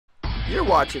You're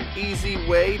watching Easy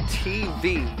Way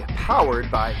TV,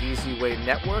 powered by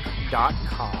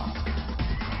EasyWayNetwork.com.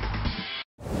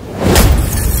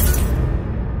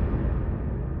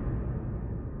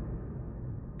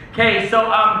 Okay,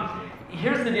 so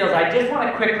here's the deal. I just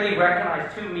want to quickly recognize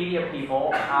two media people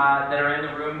that are in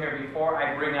the room here before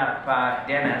I bring up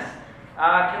Dennis.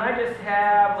 Can I just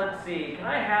have, let's see, can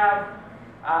I have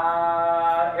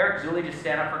Eric Zuley just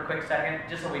stand up for a quick second,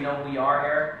 just so we know who you are,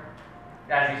 Eric,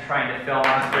 as he's trying to film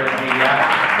us for the media.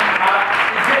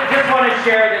 Just want to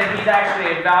share that he's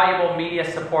actually a valuable media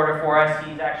supporter for us.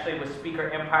 He's actually with Speaker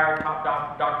Empire, Top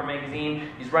Doctor Magazine.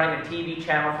 He's running a TV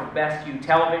channel for Best You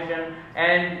Television.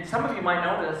 And some of you might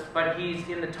know this, but he's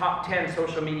in the top 10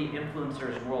 social media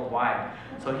influencers worldwide.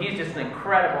 So he's just an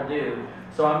incredible dude.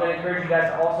 So I'm going to encourage you guys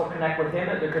to also connect with him,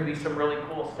 and there could be some really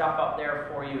cool stuff up there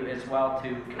for you as well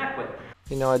to connect with.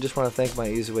 You know, I just want to thank my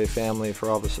Easy Way family for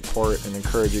all the support and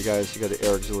encourage you guys to go to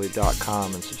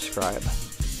ericzuley.com and subscribe.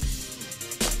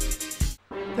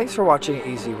 Thanks for watching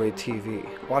Easy Way TV.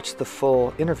 Watch the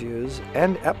full interviews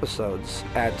and episodes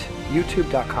at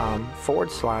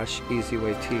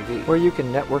youtube.com/EasyWayTV, where you can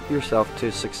network yourself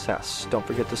to success. Don't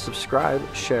forget to subscribe,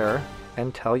 share,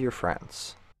 and tell your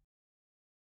friends.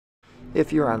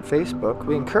 If you're on Facebook,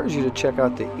 we encourage you to check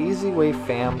out the Easy Way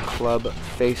Fam Club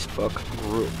Facebook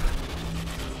group.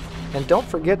 And don't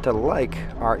forget to like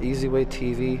our Easy Way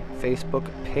TV Facebook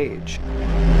page.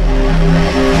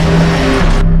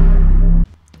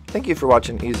 Thank you for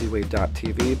watching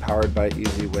EasyWay.tv, powered by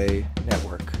Easy Way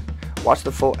Network. Watch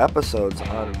the full episodes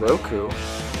on Roku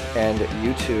and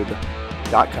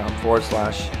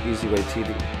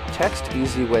youtube.com/EasyWayTV. Text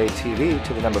EasyWayTV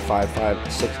to the number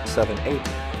 55678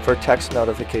 for text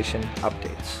notification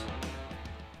updates.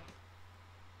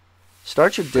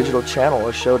 Start your digital channel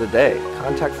or show today.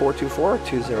 Contact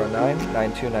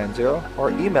 424-209-9290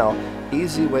 or email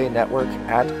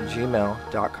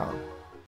easywaynetwork@gmail.com.